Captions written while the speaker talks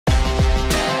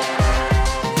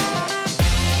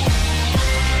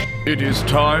It is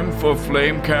time for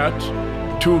Flame Cat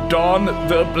to don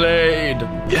the blade.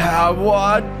 Yeah,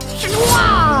 what?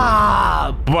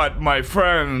 But my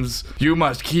friends, you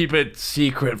must keep it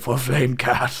secret for Flame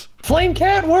Cat. Flame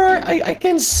Cat, where? I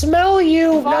can smell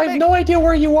you. I have no idea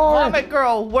where you are. Vomit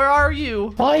Girl, where are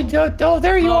you? I don't. Oh,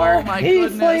 there you are. My hey,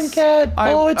 goodness. Flame Cat.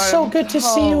 It's so good to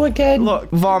see you again. Look,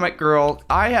 Vomit Girl,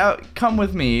 come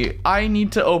with me. I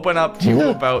need to open up to you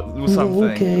about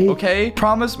something. Okay?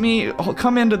 Promise me.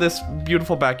 Come into this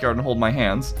beautiful backyard and hold my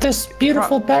hands. This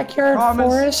beautiful backyard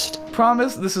forest.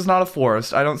 Promise this is not a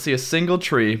forest. I don't see a single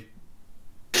tree.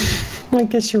 I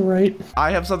guess you're right.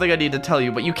 I have something I need to tell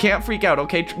you, but you can't freak out,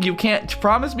 okay? You can't.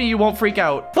 Promise me you won't freak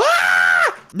out.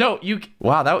 Ah! No,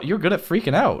 wow, you're good at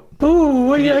freaking out.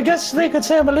 Ooh, I guess they could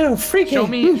say I'm a little freaky. Show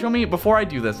me, before I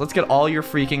do this, let's get all your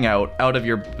freaking out of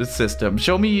your system.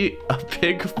 Show me a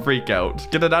big freak out.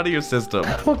 Get it out of your system.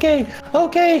 Okay.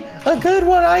 A good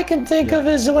one I can think of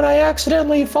is when I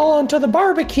accidentally fall onto the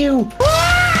barbecue.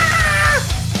 Ah!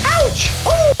 Ouch!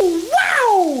 Oh,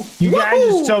 wow! You guys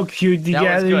are so cute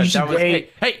together.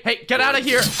 Hey, get out of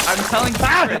here! I'm telling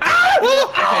secrets.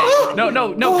 Okay,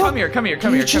 no, come here.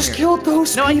 You just killed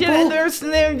those people. No,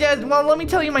 I didn't. Well, let me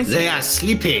tell you my secret. They are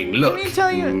sleeping. Look. Let me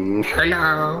tell you.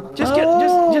 Hello. Just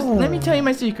let me tell you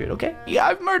my secret, okay? Yeah,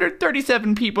 I've murdered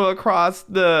 37 people across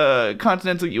the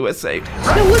continental USA.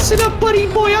 Now listen up, buddy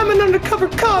boy. I'm an undercover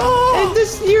cop, and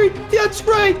that's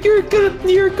right.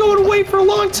 You're going away for a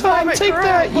long time. Take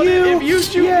that, you. If you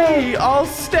shoot me, I'll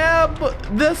stab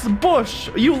this bush.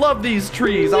 You love these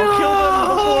trees. I'll kill them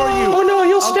before you. Oh no,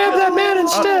 you'll stab that man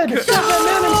instead. Stab that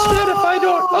man instead if I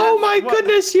don't. Oh my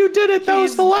goodness, you did it. That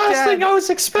was the last thing I was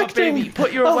expecting. Baby,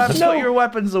 put your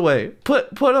weapons away.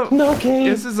 Put them. Okay.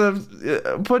 This is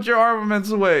put your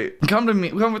armaments away. Come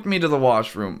with me to the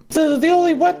washroom. The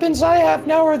only weapons I have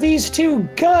now are these two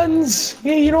guns.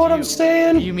 Yeah, you know what I'm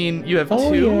saying? You mean you have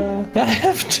two? Yeah. I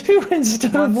have two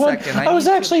instead of one. Second, I was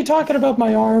actually talking about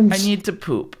my arms. I need to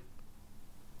poop.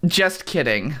 Just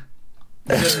kidding.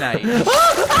 Good night.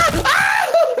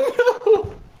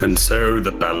 And so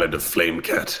the Ballad of Flame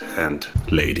Cat and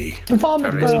Lady.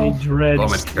 Vomit Girl.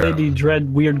 Lady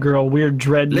Dread, Weird Girl, Weird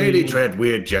Dread. Lady Dread,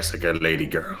 Weird Jessica, Lady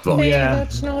Girl. Hey,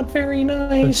 that's not very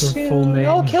nice. That's her full name.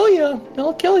 I'll kill you.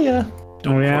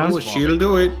 Oh yeah? Oh, she'll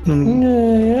do it.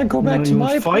 Yeah, go back to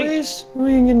my place.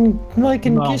 I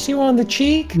can kiss you on the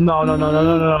cheek. No.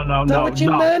 Is that what you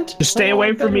meant? Just stay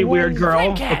away from me, weird girl.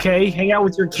 Okay? Hang out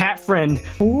with your cat friend.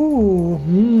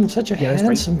 Ooh, such a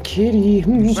handsome kitty.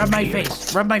 Rub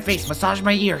my face, massage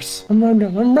my ears. I'm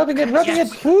rubbing it.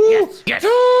 Ooh.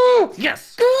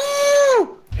 Yes.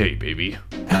 Ooh. Hey, baby.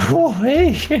 Oh,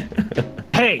 hey.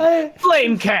 Hey,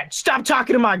 Flame Cat, stop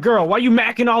talking to my girl. Why you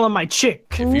macking all on my chick?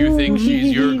 If you think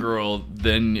she's your girl,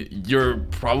 then you're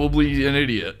probably an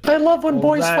idiot. I love when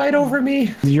boys fight over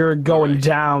me. You're going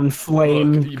down,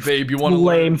 Flame. Look, babe, you want to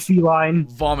Flame feline.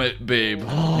 Vomit, babe.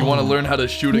 You want to learn how to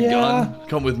shoot a gun?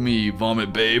 Come with me,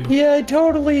 Vomit, babe. Yeah, I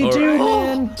totally do,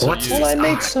 man. What's this I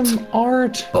make some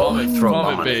art.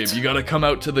 Vomit, babe. You gotta come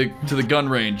out to the gun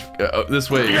range.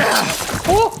 This way.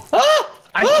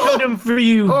 I killed him for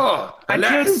you. I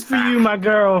killed him for you, my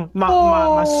girl.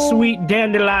 My sweet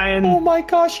dandelion. Oh my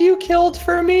gosh, you killed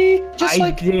for me? Just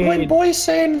when boys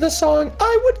sang the song,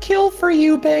 I would kill for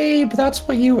you, babe. That's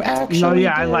what you actually did.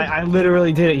 I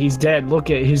literally did it. He's dead. Look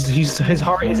at his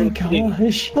heart isn't beating.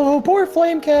 Oh, poor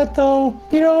Flame Cat, though.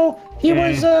 You know,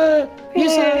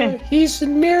 he's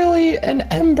merely an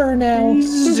ember now.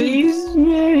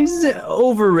 He's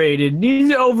overrated.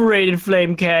 He's overrated,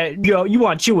 Flame Cat. Yo, you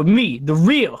want you with me, the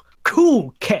real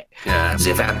cool cat. Yeah,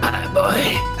 the vampire boy.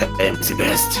 I am the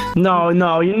best. No,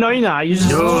 you're not. You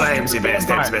just... No, I am the best.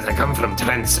 I come from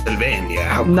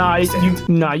Transylvania.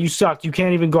 You suck. You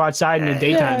can't even go outside in the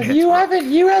daytime. Yeah,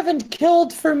 you haven't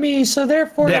killed for me, so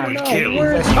therefore No!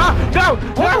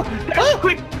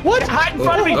 Quick! What? Hide in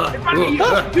front of me!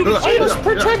 I must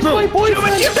protect my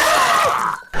boyfriend.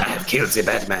 I have killed the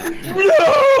Batman.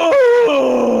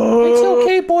 It's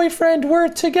okay, boyfriend. We're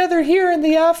together here in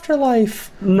the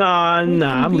afterlife. Nah,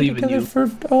 I'm leaving you.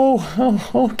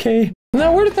 Okay.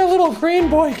 Now, where did that little green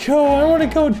boy go? I want to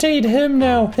go date him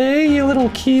now. Hey, you little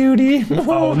cutie.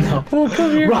 Oh, no. Oh,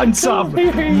 come here. Run, Sub.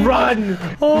 Run.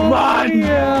 Run.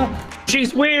 Yeah.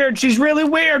 She's weird. She's really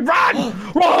weird. Run.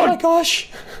 Oh, my gosh.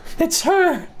 It's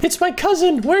her. It's my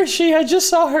cousin. Where is she? I just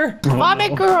saw her.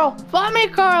 Vomit Girl.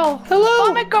 Hello.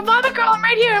 Vomit Girl. I'm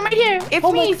right here. It's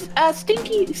me.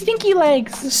 Stinky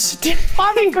Legs.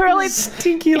 Vomit Girl. It's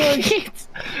Stinky Legs.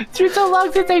 It's been so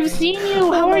long since I've seen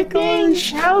you. How are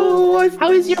things? How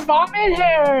is your vomit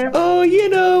hair? Oh, you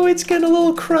know, it's getting a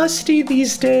little crusty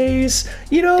these days.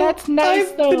 You know, That's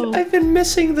nice, though. I've been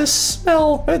missing the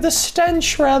smell, or the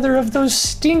stench rather, of those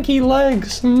stinky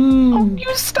legs. Oh,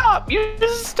 you stop. You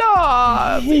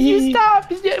stop. You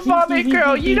stop, vomit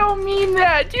girl. You don't mean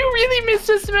that. Do you really miss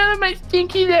the smell of my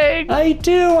stinky legs? I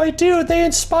do. They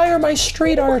inspire my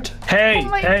street art. Hey,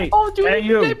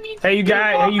 you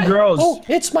guys, you girls. Oh,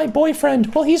 it's my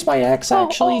boyfriend. Well, he's my ex,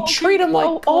 actually. okay. Treat him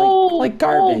like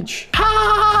garbage.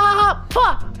 Ha!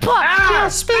 Yeah,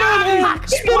 spit on him!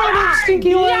 Spit on him,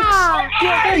 stinky legs!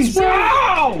 Yeah, that's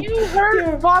right. You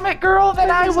heard, vomit girl,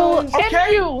 then I will hit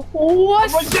you.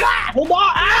 What's slap? Hold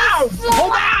on! Ow!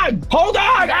 Hold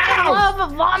on! I Ow!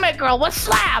 love a vomit girl. What's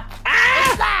slap?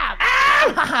 Slap!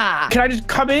 Can I just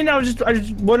come in? I was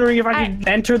just wondering if I could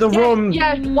enter the room.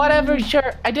 Yeah, whatever,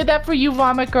 sure. I did that for you,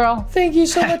 vomit girl. Thank you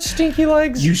so much, stinky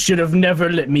legs. You should have never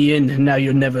let me in. Now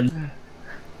you'll never.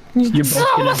 You're both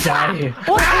gonna die here.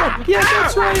 Yeah,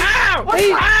 that's right. Hey,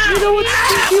 you know what,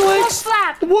 stinky legs?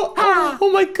 What? Oh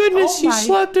my goodness, you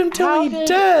slapped him till he's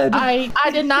dead. I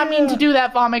did not mean to do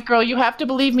that, vomit girl. You have to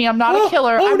believe me. I'm not a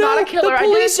killer. Oh, I'm no, not a killer. the I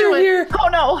didn't police do are it. here. Oh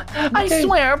no! I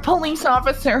swear, police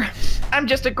officer. I'm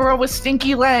just a girl with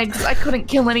stinky legs. I couldn't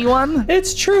kill anyone.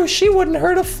 It's true. She wouldn't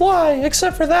hurt a fly,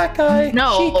 except for that guy.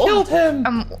 No. She killed him.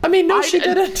 I mean, no, she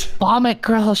didn't. Vomit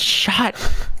girl, shut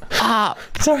up.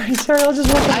 Sorry. I'll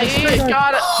just walk I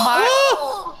got it.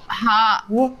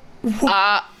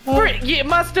 It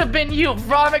must have been you,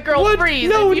 vomit girl. What? Freeze.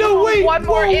 No, If you no, move wait. one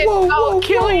more inch, I'll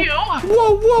kill you.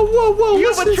 Whoa. You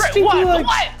Listen, betray- stinky what? legs.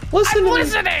 What? Listen I'm to me.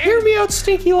 listening. Hear me out,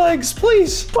 stinky legs,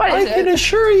 please. What is I can it?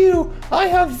 assure you, I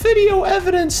have video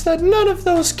evidence that none of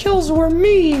those kills were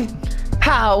me.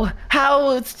 How?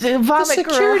 It's vomit girl.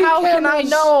 security How can I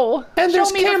cameras. know? And there's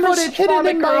Show me the cameras footage, hidden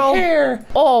vomit in girl. my hair.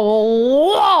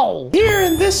 Oh, whoa! Here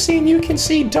in this scene, you can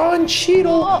see Don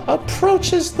Cheadle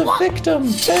approaches the victim,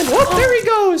 and there he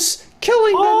goes,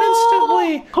 killing them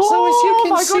instantly. So as you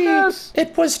can see, goodness.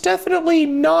 it was definitely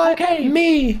not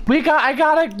me. I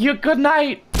got you. Good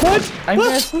night. What? I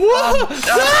missed. Whoa!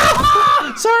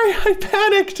 Sorry, I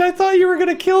panicked. I thought you were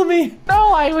gonna kill me.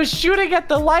 No, I was shooting at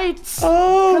the lights.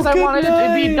 Oh, Because I good wanted it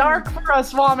to be night. dark for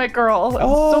us, vomit girl,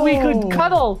 so we could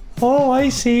cuddle Oh, I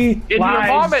see. in your Lies.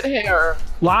 vomit hair.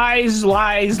 Lies. Don't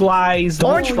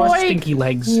Orange trust boy. stinky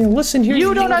legs. Yeah, listen here.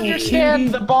 You don't little understand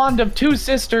cutie. the bond of two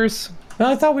sisters.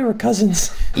 I thought we were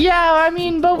cousins. Yeah, I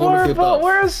mean, but Only if you're buff.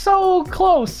 we're so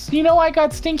close. You know, I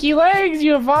got stinky legs.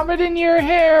 You have vomit in your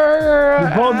hair.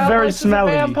 You're both very Alex is a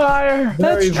smelly. Vampire.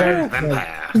 That's very true.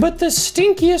 Vampire. But the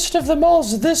stinkiest of them all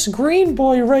is this green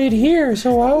boy right here.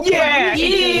 So how Yeah,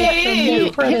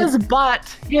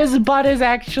 His butt is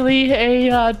actually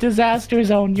a disaster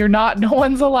zone. No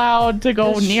one's allowed to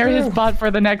go That's near his true. butt for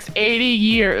the next 80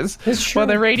 years. It's true. While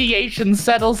the radiation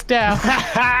settles down.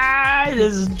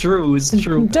 This is true. It's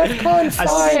true. DEFCON 5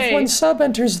 say- when Sub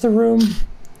enters the room.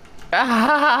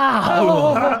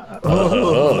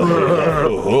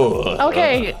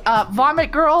 Okay,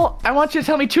 vomit girl, I want you to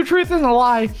tell me two truths and a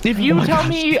lie. If you tell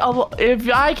me, if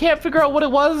I can't figure out what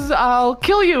it was, I'll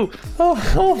kill you.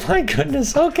 Oh my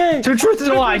goodness. Okay. Two truths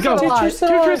and a lie. Go. Two truths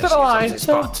and a lie.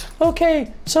 So,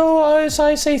 okay, so I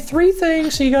say three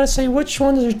things, so you gotta say which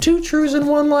ones are two truths and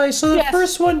one lie. So the Yes.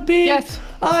 first one being, Yes.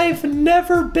 I've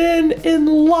never been in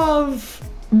love.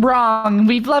 Wrong.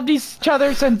 We've loved each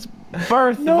other since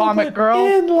birth, No, vomit but girl.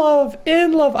 in love.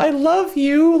 I love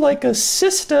you like a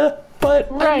sister, but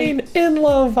I Right. mean in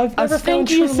love. I've never found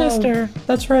stinky true sister. love.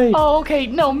 That's right. Oh, okay.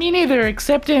 No, me neither,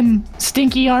 except in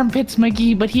Stinky Armpits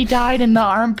McGee, but he died in the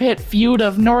armpit feud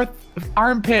of North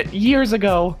Armpit years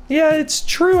ago. Yeah, it's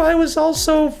true. I was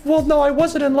also, well, no, I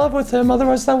wasn't in love with him.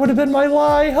 Otherwise, that would have been my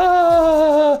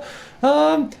lie.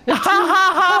 Don't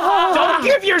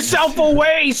give yourself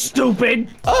away, stupid.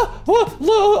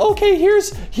 Okay,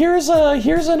 here's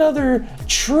another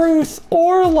truth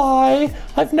or lie.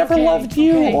 I've never loved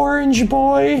you, okay. orange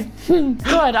boy.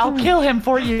 Good, I'll kill him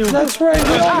for you. That's right.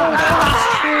 We all know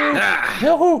that's true.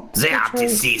 No, They that's are right.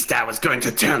 deceased. I was going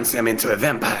to turn them into a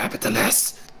vampire, but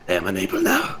alas, I am unable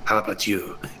now. How about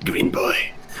you, green boy?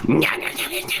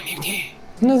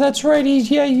 No, that's right.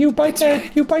 You bite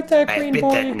that. You bite that, I green bit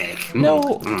boy. that neck. No,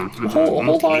 hold on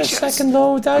a delicious. second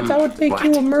though. That would make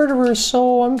you a murderer.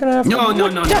 So I'm gonna have to.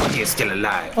 No, he is still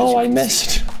alive. Oh, I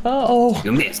missed. Uh-oh.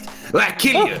 You missed. I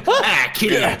kill you. I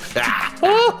kill you.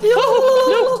 No,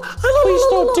 please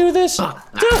don't do this.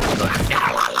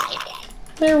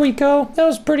 There we go. That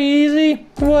was pretty easy.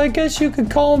 Well, I guess you could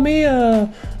call me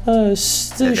a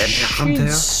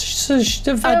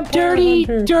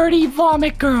dirty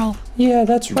vomit girl. Yeah,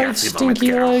 that's right, Gassy stinky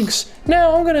vomit girl. legs.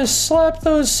 Now I'm gonna slap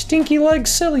those stinky legs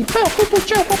silly. Stop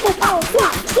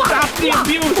the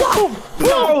abuse!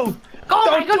 No!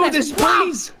 Don't do this,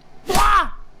 please!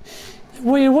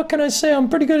 Wait, what can I say? I'm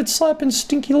pretty good at slapping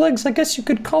stinky legs. I guess you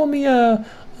could call me a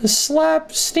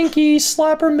slap stinky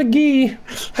slapper McGee.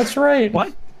 That's right.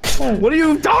 What? What are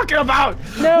you talking about?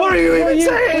 Now, What are you even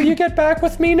saying? Will you get back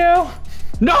with me now?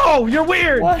 No, you're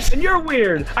weird. What? And you're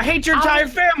weird. I hate your entire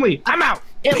family. I'm out.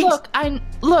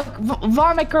 Look,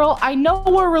 vomit girl. I know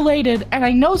we're related, and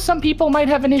I know some people might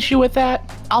have an issue with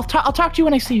that. I'll talk to you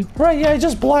when I see you. Right, yeah, I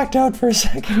just blacked out for a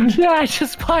second. Yeah, I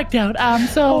just blacked out.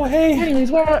 Oh, hey. Anyways,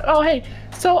 hey.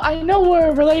 So I know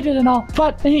we're related and all,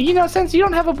 but you know, since you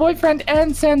don't have a boyfriend,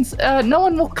 and since no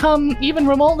one will come even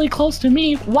remotely close to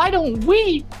me, why don't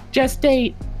we just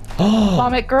date?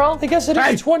 Vomit girl. I guess it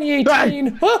is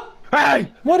 2018.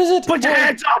 Hey! What is it? Put your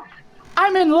hands up!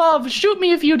 I'm in love. Shoot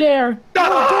me if you dare.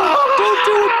 Don't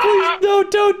do it, please. No,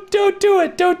 don't do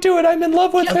it. Don't do it. I'm in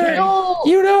love with her. No.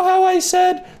 You know how I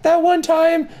said that one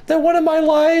time that one of my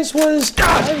lies was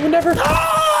I would never.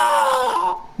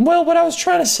 Well, what I was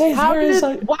trying to say there is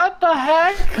like, what the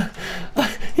heck?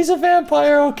 he's a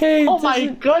vampire, okay? Oh my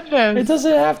goodness. It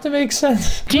doesn't have to make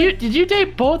sense. Did you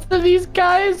date both of these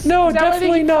guys? No, Is that why they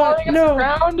definitely keep not. following us No.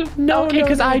 around? No, Okay, no,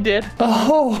 because no. I did.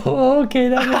 Oh, okay,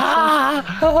 that makes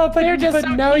sense. They're just but so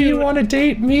now you cute. want to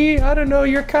date me? I don't know.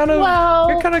 You're kind of Well-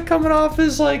 you're kind of coming off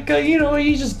as like you know,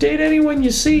 you just date anyone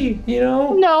you see, you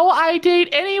know? No, I date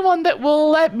anyone that will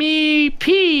let me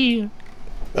pee.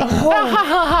 I'm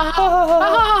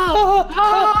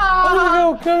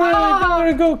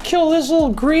gonna go kill this little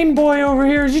green boy over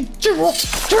here.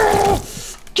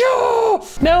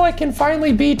 Now I can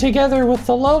finally be together with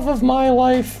the love of my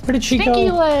life. Where did she Stinky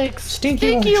go? legs.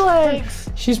 Stinky legs.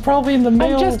 She's probably in the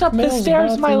mail. I'm just up the mail's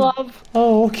stairs, my bathroom. love.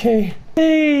 Oh, okay.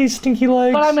 Hey, stinky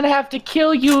legs. But I'm gonna have to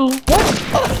kill you. What?